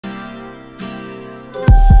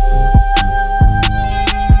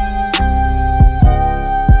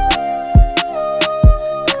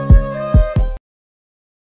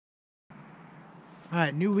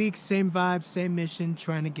Alright, new week, same vibe, same mission,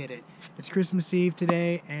 trying to get it. It's Christmas Eve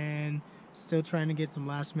today and still trying to get some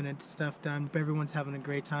last minute stuff done. Everyone's having a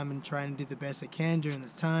great time and trying to do the best they can during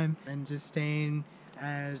this time and just staying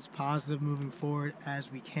as positive moving forward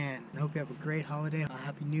as we can. I hope you have a great holiday.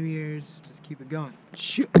 Happy New Year's. Just keep it going.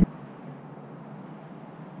 Shoot.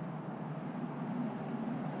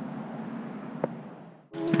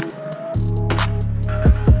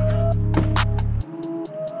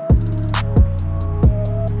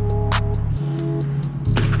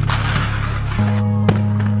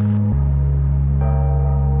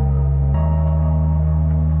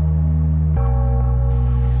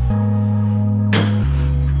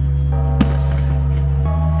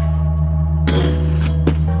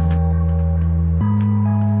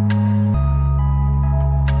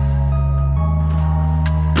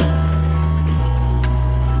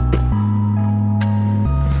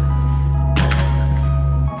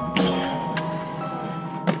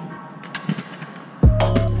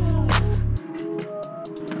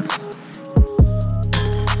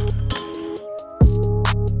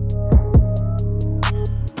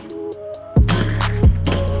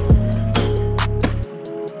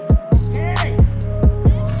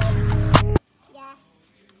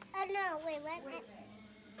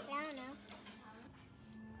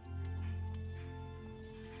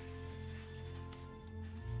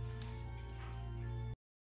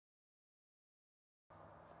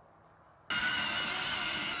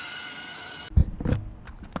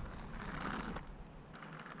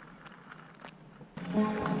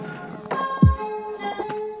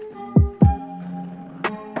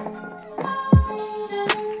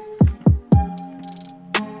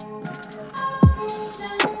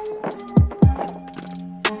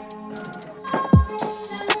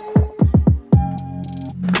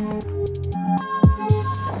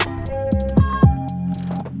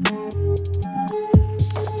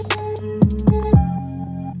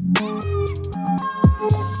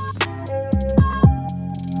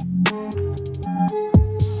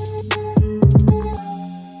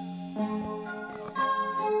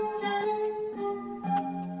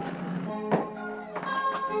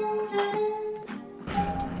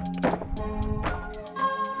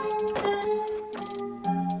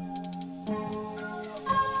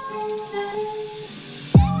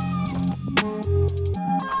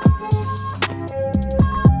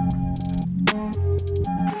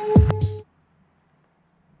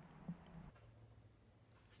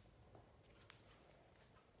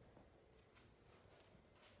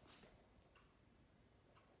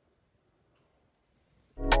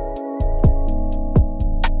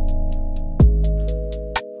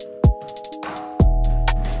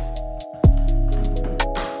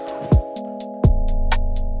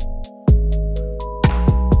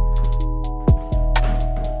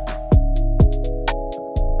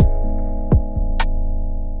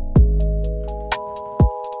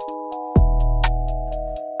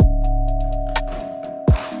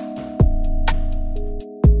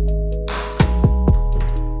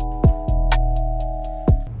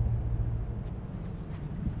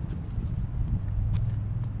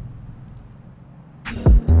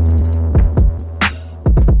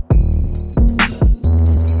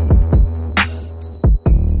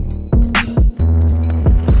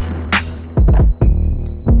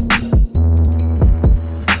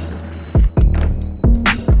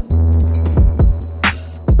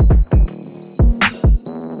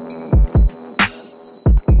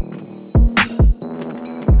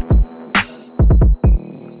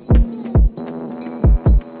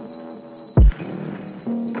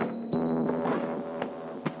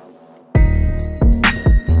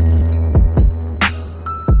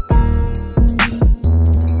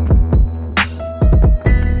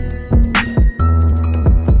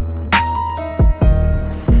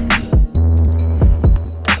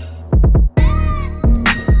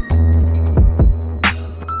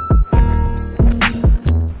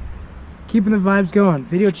 Keeping the vibes going.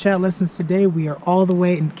 Video chat lessons today. We are all the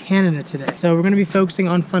way in Canada today. So we're going to be focusing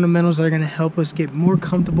on fundamentals that are going to help us get more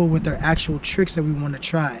comfortable with our actual tricks that we want to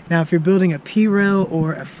try. Now, if you're building a P-rail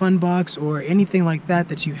or a fun box or anything like that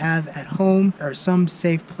that you have at home or some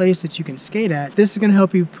safe place that you can skate at, this is going to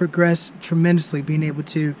help you progress tremendously, being able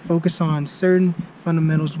to focus on certain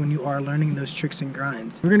fundamentals when you are learning those tricks and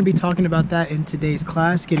grinds. We're going to be talking about that in today's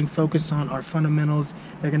class, getting focused on our fundamentals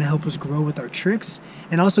that are going to help us grow with our tricks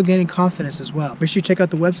and also gaining confidence as well. Make sure you check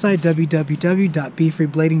out the website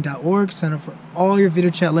www.bfreeblading.org. Sign up for all your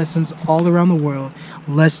video chat lessons all around the world.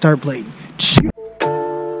 Let's start blading.